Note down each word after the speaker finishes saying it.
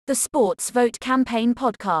the Sports Vote Campaign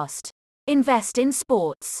podcast. Invest in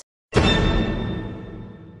sports.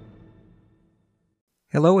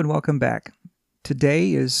 Hello and welcome back.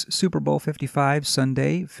 Today is Super Bowl 55,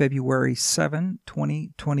 Sunday, February 7,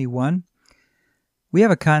 2021. We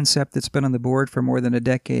have a concept that's been on the board for more than a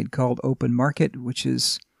decade called open market, which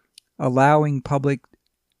is allowing public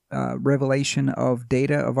revelation of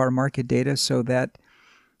data, of our market data, so that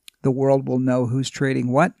the world will know who's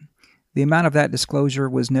trading what. The amount of that disclosure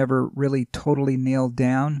was never really totally nailed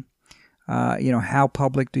down. How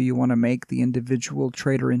public do you want to make the individual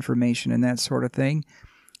trader information and that sort of thing?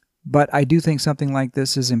 But I do think something like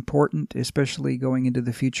this is important, especially going into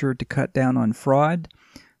the future, to cut down on fraud,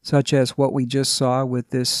 such as what we just saw with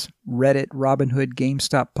this Reddit Robinhood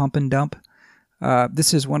GameStop pump and dump.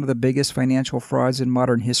 This is one of the biggest financial frauds in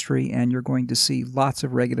modern history, and you're going to see lots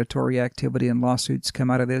of regulatory activity and lawsuits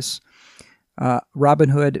come out of this.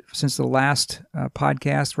 Robinhood, since the last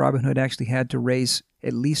podcast, Robinhood actually had to raise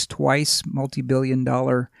at least twice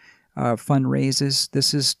multi-billion-dollar fundraises.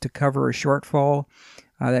 This is to cover a shortfall.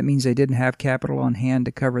 That means they didn't have capital on hand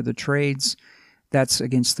to cover the trades. That's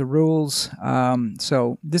against the rules.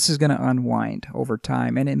 So this is going to unwind over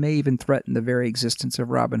time, and it may even threaten the very existence of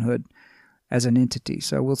Robinhood as an entity.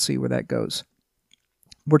 So we'll see where that goes.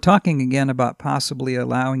 We're talking again about possibly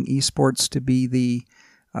allowing esports to be the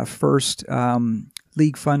first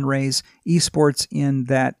league fundraise. Esports in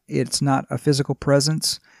that it's not a physical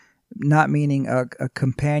presence, not meaning a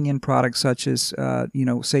companion product such as, say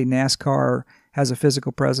NASCAR has a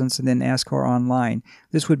physical presence and then NASCAR online.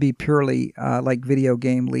 This would be purely like video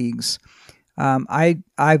game leagues.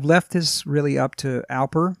 I've left this really up to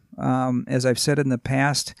Alper. As I've said in the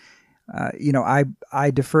past,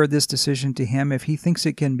 I defer this decision to him. If he thinks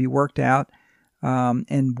it can be worked out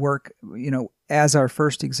and work, as our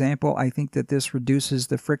first example, I think that this reduces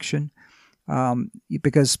the friction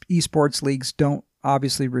because esports leagues don't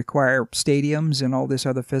obviously require stadiums and all this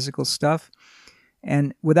other physical stuff.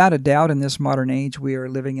 And without a doubt, in this modern age, we are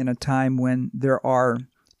living in a time when there are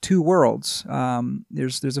two worlds.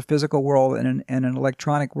 There's a physical world and an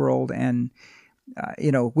electronic world, and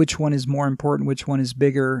which one is more important, which one is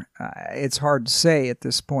bigger. It's hard to say at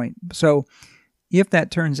this point. So if that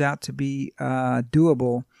turns out to be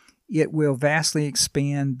doable, it will vastly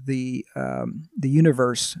expand the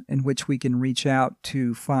universe in which we can reach out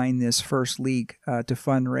to find this first league to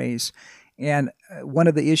fundraise. And one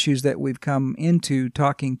of the issues that we've come into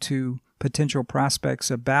talking to potential prospects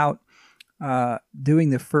about doing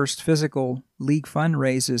the first physical league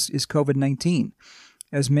fundraise is COVID-19.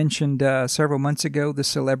 As mentioned several months ago, the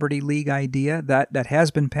celebrity league idea that has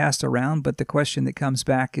been passed around, but the question that comes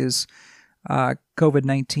back is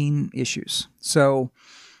COVID-19 issues. So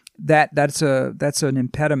that's an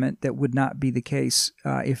impediment that would not be the case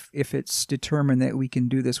if it's determined that we can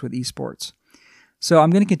do this with esports. So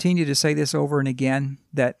I'm going to continue to say this over and again,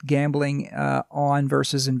 that gambling on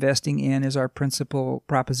versus investing in is our principal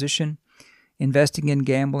proposition. Investing in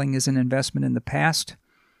gambling is an investment in the past.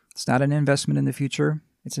 It's not an investment in the future.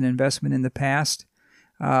 It's an investment in the past.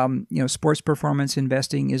 Sports performance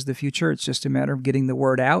investing is the future. It's just a matter of getting the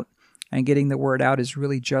word out. And getting the word out is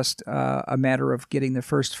really just a matter of getting the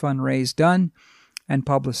first fundraise done and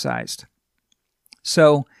publicized.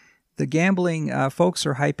 So the gambling folks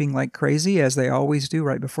are hyping like crazy, as they always do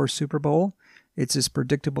right before Super Bowl. It's as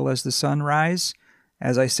predictable as the sunrise.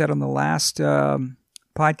 As I said on the last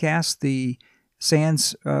podcast, the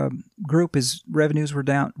Sands group, revenues were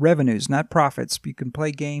down. Revenues, not profits. You can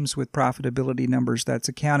play games with profitability numbers. That's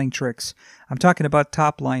accounting tricks. I'm talking about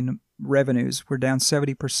top-line revenues. We're down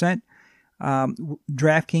 70%.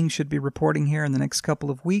 DraftKings should be reporting here in the next couple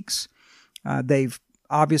of weeks. They've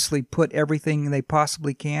obviously put everything they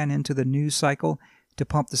possibly can into the news cycle to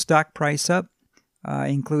pump the stock price up,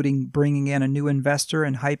 including bringing in a new investor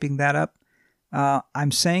and hyping that up.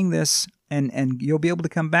 I'm saying this, and you'll be able to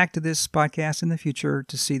come back to this podcast in the future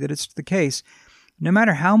to see that it's the case. No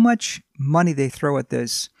matter how much money they throw at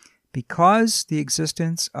this, because the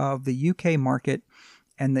existence of the UK market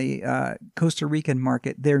and the Costa Rican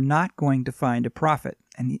market, they're not going to find a profit.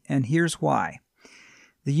 And here's why.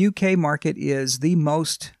 The UK market is the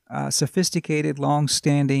most sophisticated,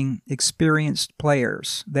 long-standing, experienced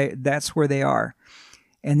players. That's where they are.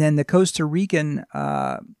 And then the Costa Rican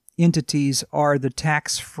entities are the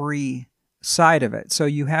tax-free side of it. So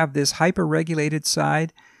you have this hyper-regulated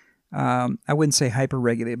side. I wouldn't say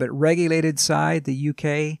hyper-regulated, but regulated side, the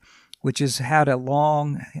UK, which has had a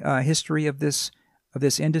long history of this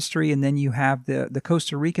industry. And then you have the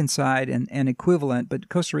Costa Rican side and equivalent, but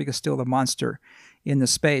Costa Rica is still the monster in the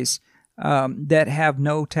space, that have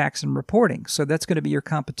no tax and reporting. So that's going to be your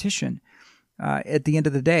competition. at the end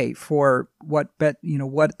of the day for what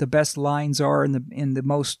the best lines are in the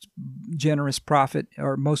most generous profit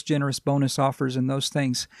or most generous bonus offers and those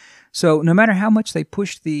things. So no matter how much they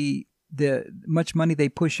push the much money they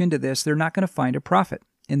push into this, they're not going to find a profit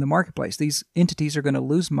in the marketplace. These entities are going to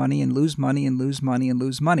lose money and lose money and lose money and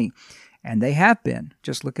lose money. And they have been.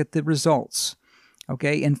 Just look at the results.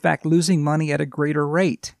 Okay, in fact, losing money at a greater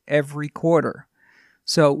rate every quarter.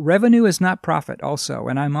 So revenue is not profit also.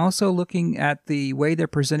 And I'm also looking at the way they're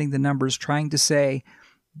presenting the numbers, trying to say,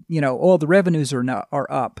 the revenues are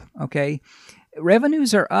up. Okay,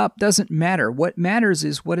 revenues are up doesn't matter. What matters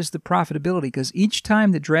is what is the profitability, because each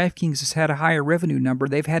time that DraftKings has had a higher revenue number,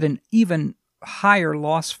 they've had an even higher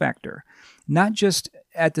loss factor. Not just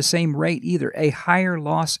at the same rate either, a higher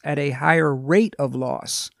loss at a higher rate of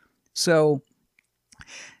loss. So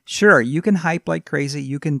sure, you can hype like crazy.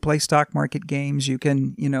 You can play stock market games. You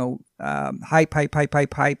can, hype,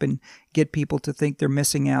 and get people to think they're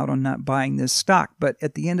missing out on not buying this stock. But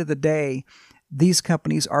at the end of the day, these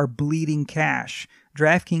companies are bleeding cash.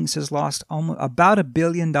 DraftKings has lost almost about $1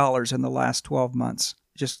 billion in the last 12 months.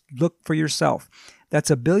 Just look for yourself. That's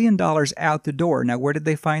 $1 billion out the door. Now, where did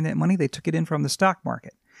they find that money? They took it in from the stock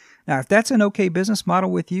market. Now, if that's an okay business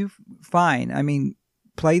model with you, fine. I mean,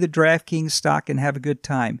 play the DraftKings stock and have a good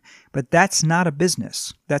time. But that's not a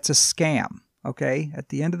business. That's a scam, okay? At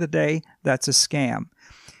the end of the day, that's a scam.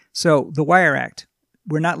 So the Wire Act,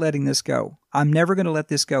 we're not letting this go. I'm never going to let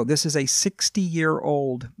this go. This is a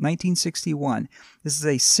 60-year-old, 1961. This is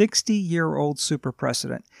a 60-year-old super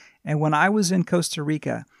precedent. And when I was in Costa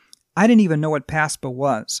Rica, I didn't even know what PASPA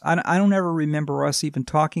was. I don't ever remember us even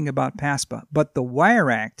talking about PASPA. But the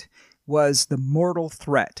Wire Act was the mortal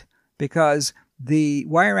threat, because the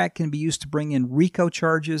Wire Act can be used to bring in RICO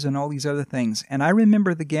charges and all these other things. And I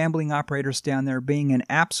remember the gambling operators down there being an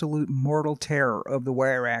absolute mortal terror of the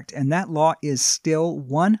Wire Act. And that law is still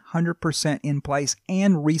 100% in place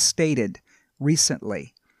and restated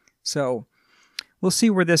recently. So we'll see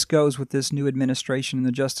where this goes with this new administration in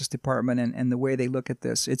the Justice Department and the way they look at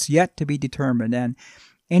this. It's yet to be determined. And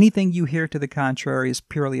anything you hear to the contrary is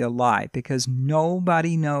purely a lie, because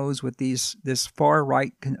nobody knows what this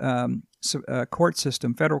far-right court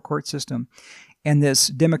system, federal court system, and this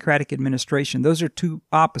Democratic administration, those are two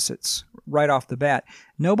opposites right off the bat.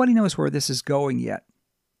 Nobody knows where this is going yet.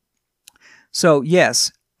 So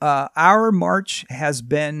yes, our march has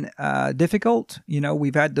been difficult.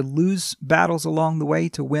 We've had to lose battles along the way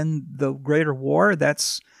to win the greater war.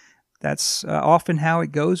 That's often how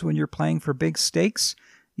it goes when you're playing for big stakes.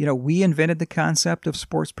 We invented the concept of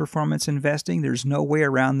sports performance investing. There's no way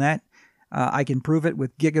around that. I can prove it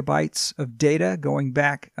with gigabytes of data going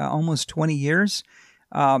back almost 20 years.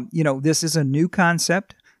 This is a new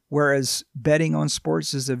concept, whereas betting on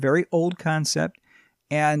sports is a very old concept.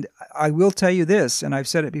 And I will tell you this, and I've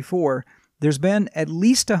said it before, there's been at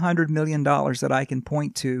least $100 million that I can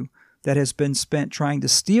point to that has been spent trying to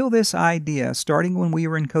steal this idea, starting when we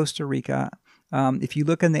were in Costa Rica. If you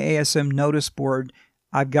look in the ASM notice board,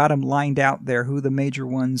 I've got them lined out there, who the major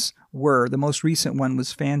ones were. The most recent one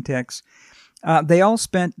was Fantex. They all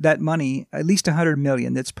spent that money, at least $100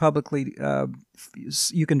 million. That's publicly,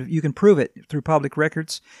 you can prove it through public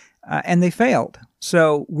records, and they failed.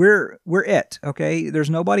 So we're it, okay? There's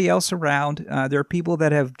nobody else around. There are people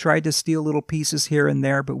that have tried to steal little pieces here and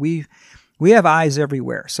there, but we have eyes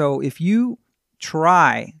everywhere. So if you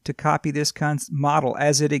try to copy this model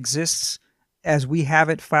as it exists, as we have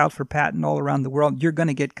it filed for patent all around the world, you're going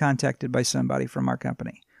to get contacted by somebody from our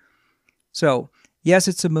company. So yes,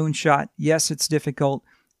 it's a moonshot. Yes, it's difficult.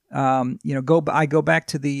 I go back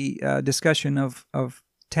to the discussion of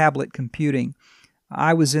tablet computing.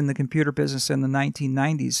 I was in the computer business in the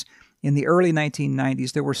 1990s. In the early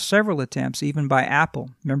 1990s, there were several attempts, even by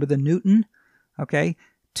Apple. Remember the Newton? Okay,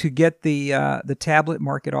 to get the tablet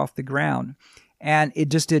market off the ground. And it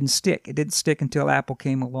just didn't stick. It didn't stick until Apple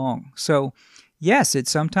came along. So yes, it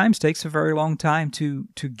sometimes takes a very long time to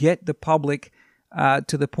get the public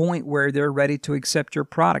to the point where they're ready to accept your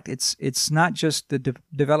product. It's not just the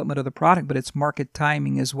development of the product, but it's market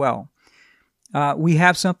timing as well. We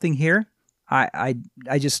have something here. I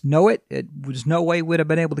just know it. There's no way we'd have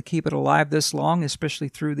been able to keep it alive this long, especially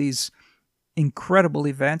through these incredible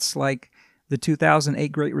events like the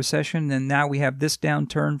 2008 Great Recession, and now we have this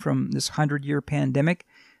downturn from this 100-year pandemic,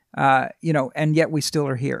 and yet we still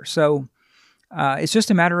are here. So it's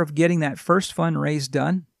just a matter of getting that first fundraise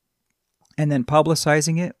done and then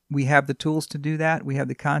publicizing it. We have the tools to do that. We have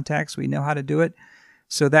the contacts. We know how to do it.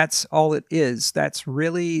 So that's all it is. That's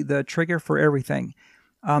really the trigger for everything.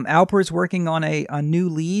 Alper's working on a new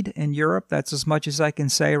lead in Europe. That's as much as I can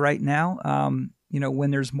say right now.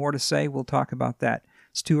 when there's more to say, we'll talk about that.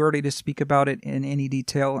 It's too early to speak about it in any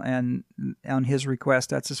detail, and on his request,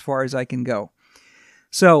 that's as far as I can go.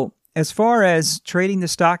 So as far as trading the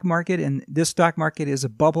stock market, and this stock market is a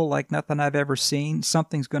bubble like nothing I've ever seen.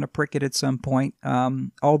 Something's going to prick it at some point.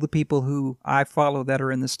 All the people who I follow that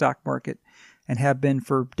are in the stock market and have been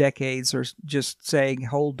for decades are just saying,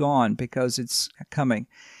 hold on, because it's coming.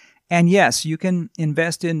 And yes, you can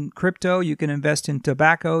invest in crypto, you can invest in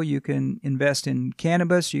tobacco, you can invest in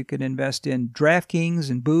cannabis, you can invest in DraftKings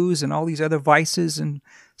and booze and all these other vices and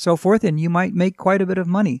so forth, and you might make quite a bit of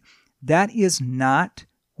money. That is not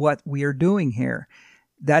what we are doing here.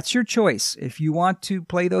 That's your choice. If you want to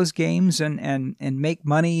play those games and make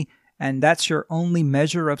money, and that's your only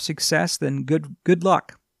measure of success, then good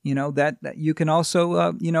luck. That you can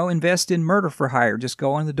also invest in murder for hire. Just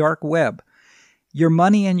go on the dark web. Your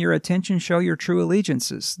money and your attention show your true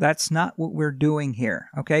allegiances. That's not what we're doing here,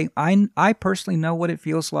 okay? I personally know what it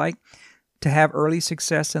feels like to have early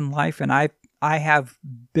success in life, and I have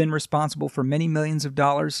been responsible for many millions of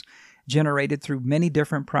dollars generated through many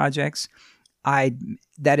different projects.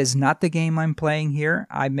 That is not the game I'm playing here.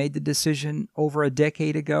 I made the decision over a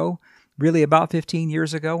decade ago, really about 15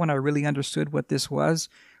 years ago, when I really understood what this was,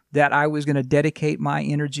 that I was going to dedicate my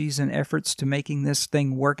energies and efforts to making this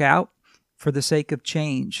thing work out for the sake of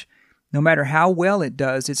change. No matter how well it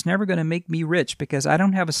does, it's never going to make me rich because I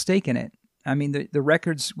don't have a stake in it. I mean, the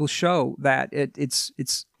records will show that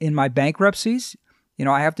it's in my bankruptcies.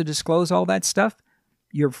 I have to disclose all that stuff.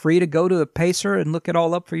 You're free to go to the Pacer and look it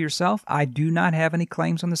all up for yourself. I do not have any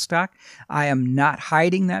claims on the stock. I am not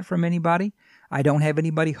hiding that from anybody. I don't have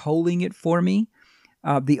anybody holding it for me.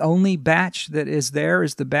 The only batch that is there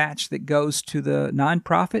is the batch that goes to the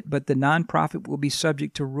nonprofit, but the nonprofit will be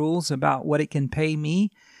subject to rules about what it can pay me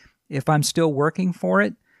if I'm still working for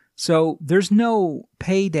it. So there's no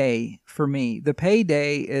payday for me. The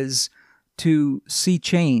payday is to see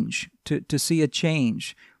change, to see a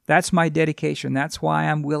change. That's my dedication. That's why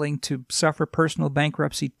I'm willing to suffer personal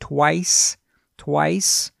bankruptcy twice,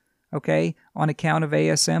 okay, on account of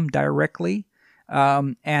ASM directly.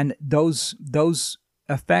 And those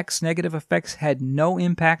negative effects, had no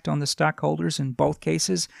impact on the stockholders in both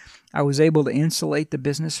cases. I was able to insulate the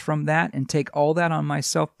business from that and take all that on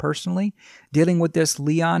myself personally. Dealing with this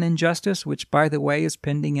Leon injustice, which, by the way, is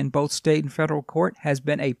pending in both state and federal court, has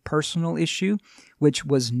been a personal issue, which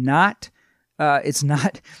was not, it's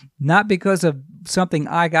not because of something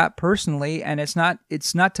I got personally, and it's not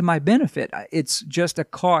to my benefit. It's just a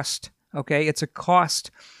cost, okay? It's a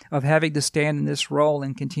cost of having to stand in this role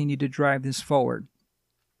and continue to drive this forward.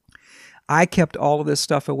 I kept all of this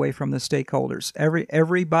stuff away from the stakeholders.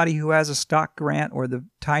 Everybody who has a stock grant, or the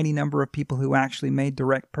tiny number of people who actually made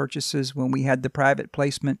direct purchases when we had the private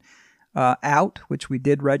placement out, which we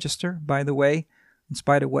did register, by the way, in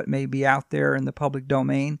spite of what may be out there in the public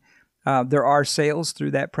domain. There are sales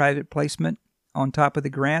through that private placement on top of the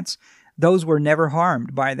grants. Those were never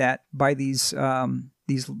harmed by these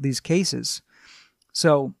cases.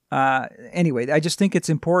 So anyway, I just think it's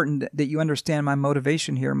important that you understand my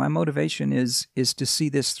motivation here. My motivation is to see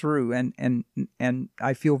this through, and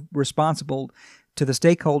I feel responsible to the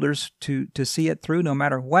stakeholders to see it through no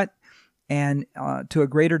matter what, and to a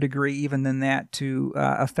greater degree even than that, to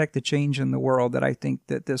affect the change in the world that I think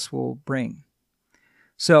that this will bring.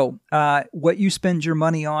 So what you spend your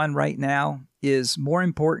money on right now is more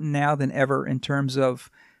important now than ever in terms of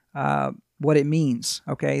what it means.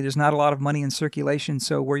 Okay, there's not a lot of money in circulation,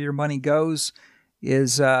 so where your money goes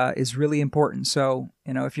is really important. So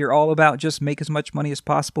if you're all about just make as much money as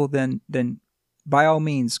possible, then by all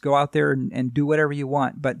means go out there and do whatever you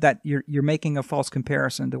want. But that you're making a false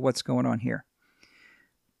comparison to what's going on here.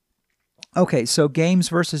 Okay, so games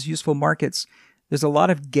versus useful markets. There's a lot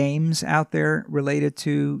of games out there related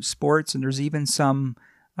to sports, and there's even some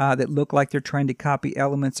that look like they're trying to copy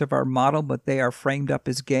elements of our model, but they are framed up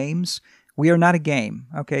as games. We are not a game,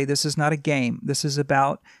 okay? This is not a game. This is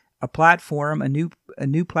about a platform, a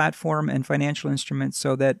new platform and financial instruments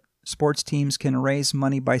so that sports teams can raise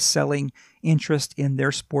money by selling interest in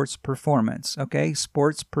their sports performance, okay?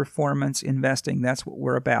 Sports performance investing, that's what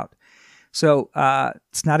we're about. So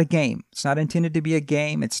it's not a game. It's not intended to be a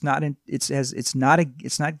game. It's not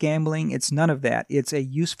gambling. It's none of that. It's a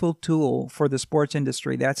useful tool for the sports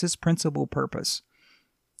industry. That's its principal purpose.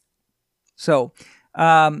 So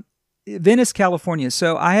Venice, California.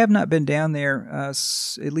 So I have not been down there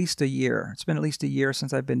at least a year. It's been at least a year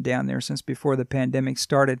since I've been down there, since before the pandemic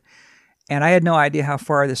started. And I had no idea how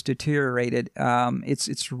far this deteriorated.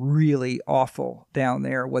 It's really awful down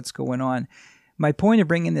there, what's going on. My point of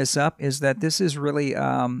bringing this up is that this is really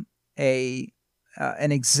a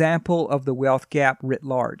an example of the wealth gap writ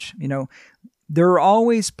large. There are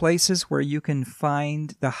always places where you can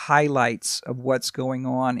find the highlights of what's going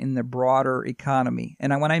on in the broader economy.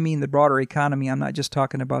 And when I mean the broader economy, I'm not just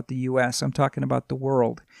talking about the U.S., I'm talking about the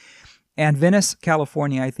world. And Venice,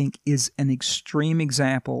 California, I think, is an extreme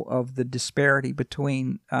example of the disparity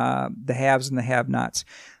between the haves and the have-nots.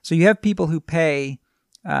 So you have people who pay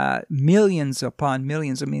millions upon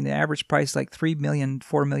millions. I mean, the average price like $3 million,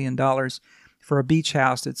 $4 million for a beach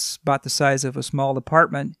house that's about the size of a small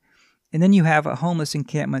apartment. And then you have homeless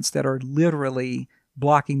encampments that are literally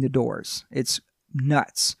blocking the doors. It's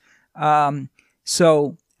nuts.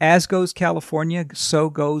 So as goes California, so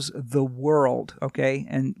goes the world, okay?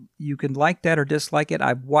 And you can like that or dislike it.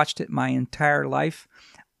 I've watched it my entire life.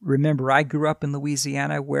 Remember, I grew up in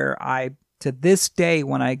Louisiana where to this day,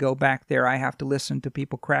 when I go back there, I have to listen to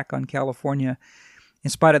people crack on California. In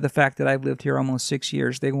spite of the fact that I've lived here almost 6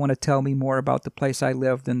 years, they want to tell me more about the place I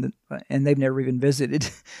lived and they've never even visited.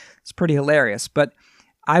 It's pretty hilarious. But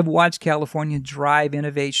I've watched California drive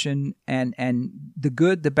innovation and the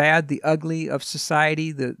good, the bad, the ugly of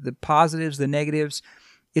society, the positives, the negatives.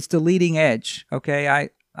 It's the leading edge, okay?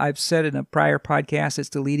 I've said in a prior podcast, it's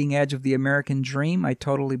the leading edge of the American dream. I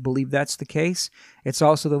totally believe that's the case. It's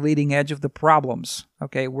also the leading edge of the problems,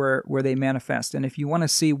 okay, where they manifest. And if you want to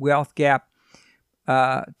see wealth gap,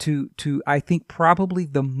 to I think probably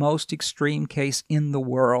the most extreme case in the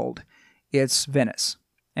world, it's Venice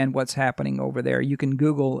and what's happening over there. You can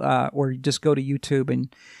Google or just go to YouTube,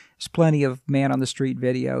 and there's plenty of man on the street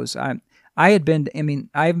videos. I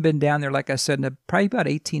haven't been down there, like I said, in probably about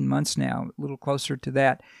 18 months now, a little closer to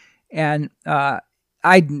that, and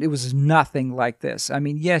it was nothing like this. I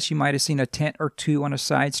mean, yes, you might have seen a tent or two on a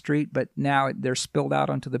side street, but now they're spilled out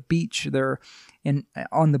onto the beach. They're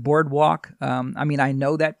on the boardwalk. I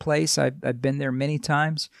know that place. I've been there many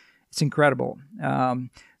times. It's incredible.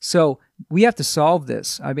 So we have to solve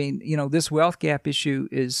this. I mean, this wealth gap issue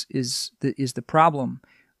is the problem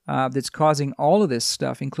that's causing all of this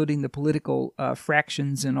stuff, including the political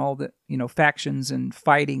fractions and all the factions and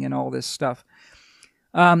fighting and all this stuff.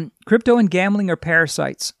 Crypto and gambling are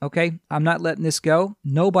parasites, okay? I'm not letting this go.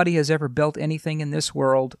 Nobody has ever built anything in this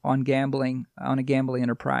world on gambling, on a gambling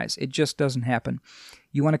enterprise. It just doesn't happen.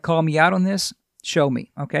 You want to call me out on this? Show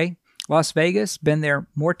me, okay? Las Vegas, been there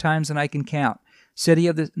more times than I can count.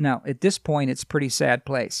 Now, at this point, it's a pretty sad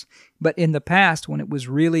place. But in the past, when it was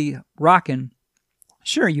really rocking,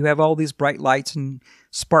 sure, you have all these bright lights and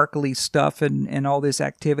sparkly stuff and all this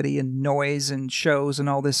activity and noise and shows and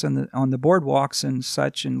all this on the boardwalks and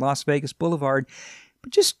such in Las Vegas Boulevard.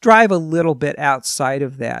 But just drive a little bit outside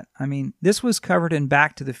of that. I mean, this was covered in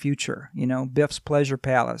Back to the Future, Biff's Pleasure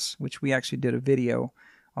Palace, which we actually did a video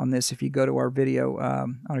on this. If you go to our video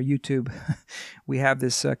on our YouTube, we have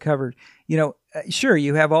this covered. Sure,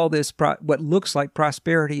 you have all this, what looks like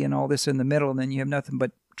prosperity and all this in the middle, and then you have nothing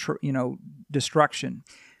but destruction.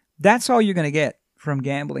 That's all you're going to get from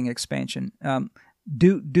gambling expansion.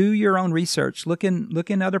 Do your own research. Look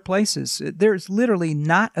in other places. There's literally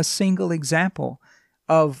not a single example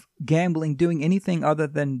of gambling doing anything other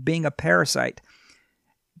than being a parasite.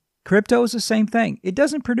 Crypto is the same thing. It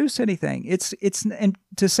doesn't produce anything. And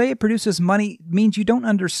to say it produces money means you don't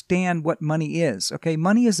understand what money is. Okay,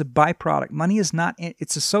 money is a byproduct. Money is not.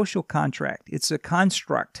 It's a social contract. It's a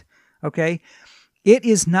construct. Okay. It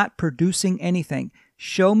is not producing anything.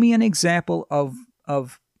 Show me an example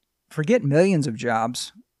of forget millions of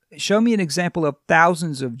jobs. Show me an example of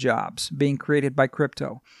thousands of jobs being created by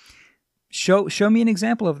crypto. Show me an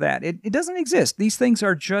example of that. It doesn't exist. These things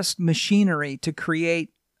are just machinery to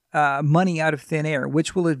create money out of thin air,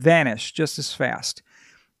 which will vanish just as fast.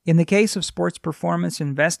 In the case of sports performance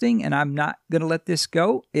investing, and I'm not going to let this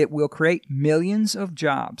go, it will create millions of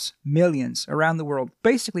jobs, millions around the world,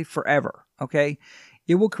 basically forever, okay?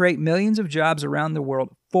 It will create millions of jobs around the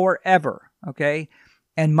world forever, okay?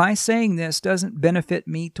 And my saying this doesn't benefit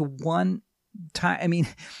me to one time. I mean,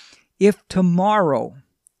 if tomorrow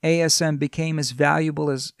ASM became as valuable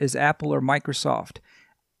as Apple or Microsoft,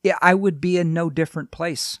 I would be in no different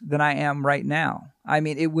place than I am right now. I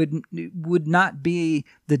mean, it would not be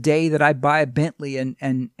the day that I buy a Bentley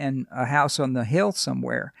and a house on the hill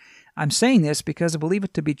somewhere. I'm saying this because I believe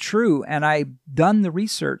it to be true, and I've done the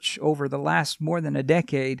research over the last more than a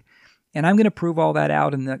decade, and I'm going to prove all that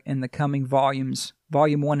out in the coming volumes,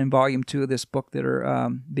 Volume 1 and Volume 2 of this book that are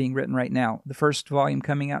being written right now. The first volume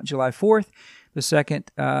coming out July 4th, the second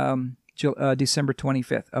December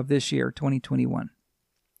 25th of this year, 2021.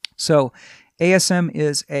 So ASM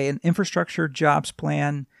is an infrastructure jobs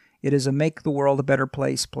plan. It is a make the world a better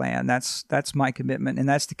place plan. That's my commitment, and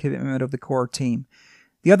that's the commitment of the core team.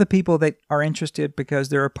 The other people that are interested because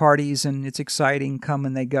there are parties and it's exciting come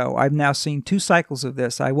and they go. I've now seen 2 cycles of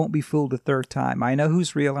this. I won't be fooled a third time. I know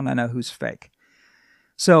who's real and I know who's fake.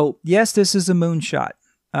 So, yes, this is a moonshot.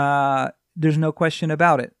 There's no question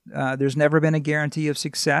about it. There's never been a guarantee of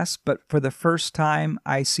success, but for the first time,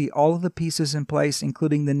 I see all of the pieces in place,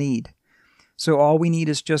 including the need. So all we need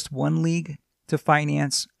is just one league to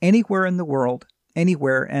finance anywhere in the world,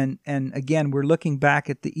 anywhere. And again, we're looking back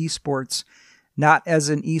at the esports, not as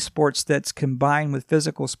an esports that's combined with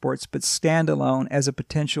physical sports, but standalone as a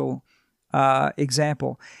potential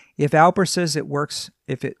example. If Alper says it works,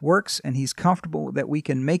 if it works and he's comfortable that we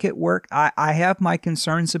can make it work, I have my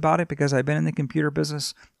concerns about it because I've been in the computer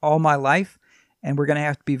business all my life, and we're going to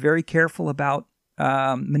have to be very careful about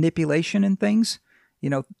manipulation and things.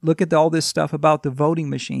 Look at all this stuff about the voting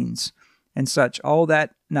machines and such. All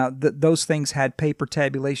that, now those things had paper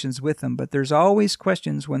tabulations with them, but there's always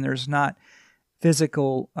questions when there's not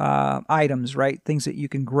physical items, right? Things that you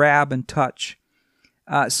can grab and touch.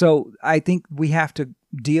 So I think we have to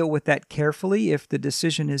deal with that carefully if the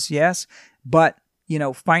decision is yes. But,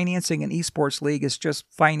 financing an esports league is just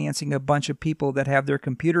financing a bunch of people that have their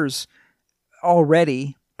computers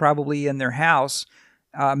already, probably in their house.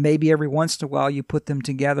 Maybe every once in a while you put them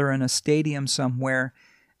together in a stadium somewhere.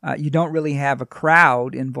 You don't really have a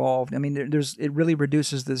crowd involved. I mean, it really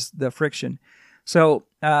reduces the friction. So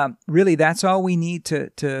really, that's all we need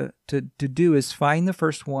to do is find the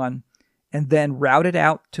first one, and then route it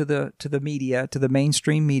out to the media, to the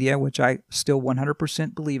mainstream media, which I still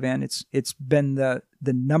 100% believe in. It's been the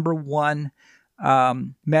number one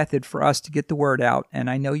method for us to get the word out, and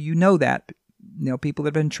I know you know that. People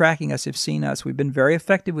that have been tracking us have seen us. We've been very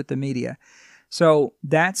effective with the media. So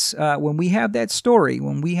that's when we have that story,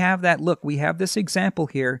 when we have that look, we have this example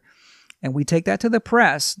here, and we take that to the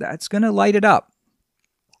press, that's going to light it up,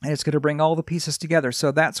 and it's going to bring all the pieces together.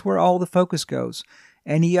 So that's where all the focus goes.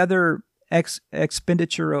 Any other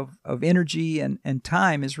expenditure of energy and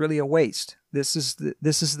time is really a waste. This is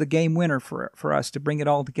the game winner for us to bring it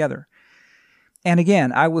all together. And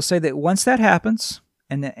again, I will say that once that happens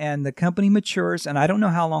and the company matures, and I don't know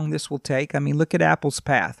how long this will take. I mean, look at Apple's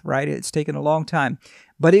path, right? It's taken a long time,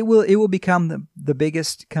 but it will become the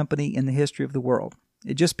biggest company in the history of the world.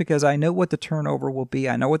 Just because I know what the turnover will be,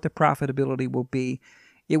 I know what the profitability will be.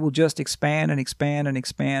 It will just expand and expand and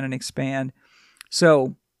expand and expand.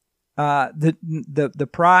 So the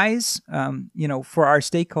prize, for our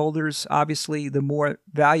stakeholders, obviously, the more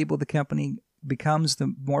valuable the company becomes,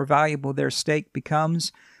 the more valuable their stake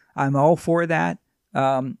becomes. I'm all for that.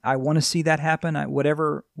 I want to see that happen.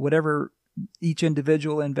 Whatever each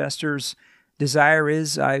individual investor's desire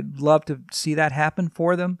is, I'd love to see that happen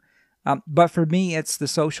for them. But for me, it's the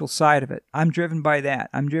social side of it. I'm driven by that.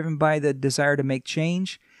 I'm driven by the desire to make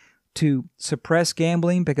change, to suppress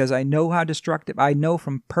gambling, because I know how destructive. I know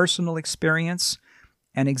from personal experience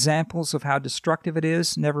and examples of how destructive it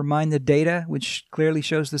is, never mind the data, which clearly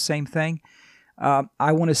shows the same thing.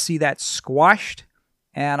 I want to see that squashed,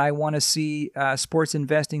 and I want to see sports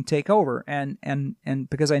investing take over, and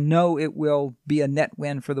because I know it will be a net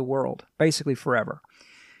win for the world, basically forever.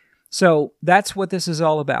 So that's what this is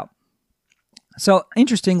all about. So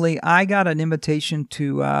interestingly, I got an invitation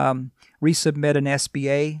to resubmit an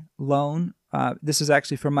SBA loan. This is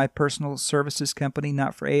actually from my personal services company,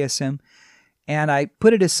 not for ASM. And I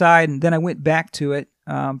put it aside, and then I went back to it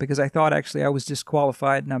because I thought actually I was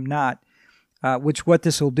disqualified, and I'm not. Which what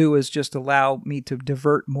this will do is just allow me to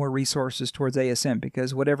divert more resources towards ASM,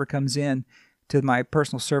 because whatever comes in to my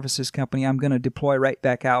personal services company, I'm going to deploy right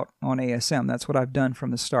back out on ASM. That's what I've done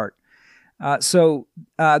from the start. So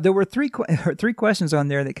there were three questions on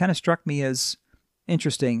there that kind of struck me as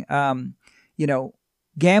interesting.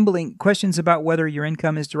 Gambling, questions about whether your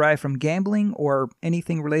income is derived from gambling or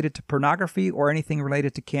anything related to pornography or anything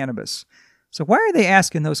related to cannabis. So why are they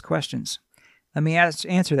asking those questions? Let me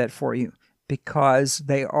answer that for you. Because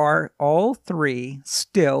they are all three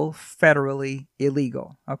still federally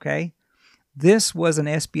illegal, okay? This was an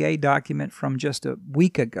SBA document from just a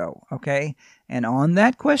week ago, okay? And on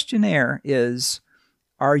that questionnaire is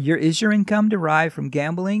your income derived from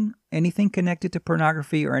gambling, anything connected to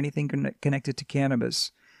pornography, or anything connected to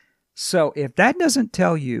cannabis? So if that doesn't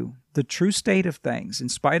tell you the true state of things, in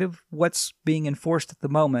spite of what's being enforced at the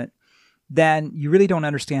moment, then you really don't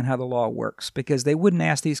understand how the law works, because they wouldn't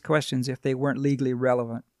ask these questions if they weren't legally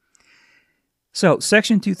relevant. So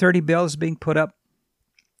Section 230 bill is being put up.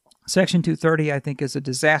 Section 230, I think, is a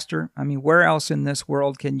disaster. I mean, where else in this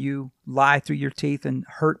world can you lie through your teeth and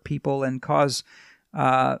hurt people and cause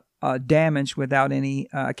damage without any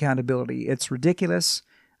accountability? It's ridiculous.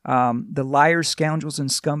 The liars, scoundrels, and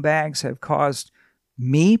scumbags have caused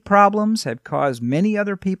me problems, have caused many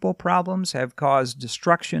other people problems, have caused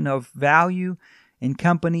destruction of value in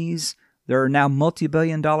companies. There are now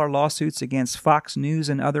multi-billion-dollar lawsuits against Fox News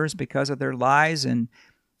and others because of their lies. And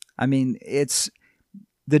I mean,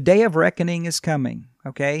 the day of reckoning is coming,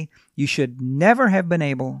 okay? You should never have been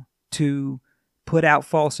able to put out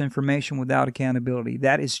false information without accountability.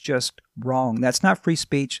 That is just wrong. That's not free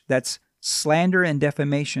speech. That's slander and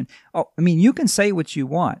defamation. Oh, I mean, you can say what you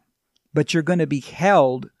want, but you're going to be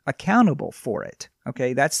held accountable for it,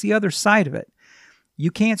 okay? That's the other side of it.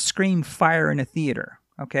 You can't scream fire in a theater,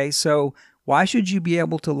 okay? So why should you be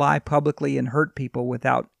able to lie publicly and hurt people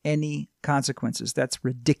without any consequences? That's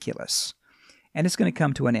ridiculous. And it's going to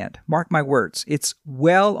come to an end. Mark my words. It's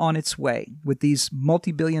well on its way with these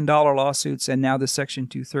multi-billion-dollar lawsuits and now the Section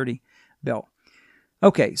 230 bill.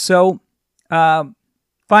 Okay, so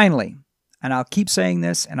finally, and I'll keep saying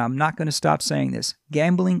this, and I'm not going to stop saying this,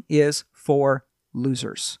 gambling is for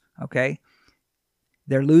losers, okay?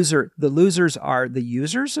 The losers are the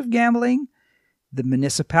users of gambling, the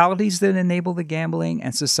municipalities that enable the gambling,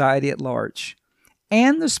 and society at large,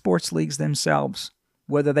 and the sports leagues themselves,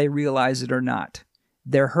 whether they realize it or not.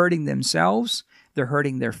 They're hurting themselves, they're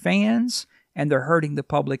hurting their fans, and they're hurting the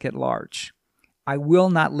public at large. I will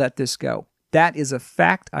not let this go. That is a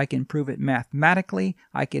fact. I can prove it mathematically.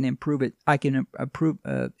 I can improve it. I can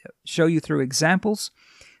show you through examples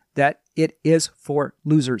that it is for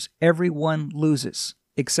losers. Everyone loses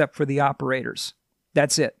except for the operators.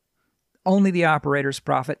 That's it. Only the operators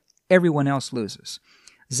profit. Everyone else loses.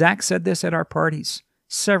 Zach said this at our parties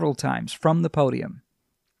several times from the podium.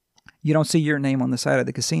 You don't see your name on the side of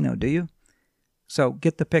the casino, do you? So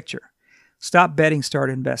get the picture. Stop betting, start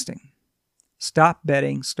investing. Stop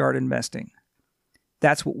betting, start investing.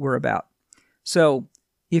 That's what we're about. So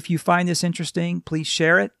if you find this interesting, please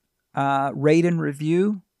share it, rate and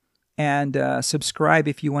review, and subscribe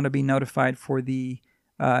if you want to be notified for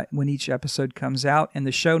when each episode comes out. And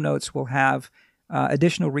the show notes will have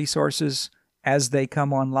additional resources as they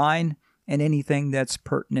come online and anything that's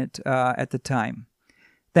pertinent at the time.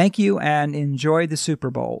 Thank you and enjoy the Super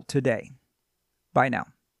Bowl today. Bye now.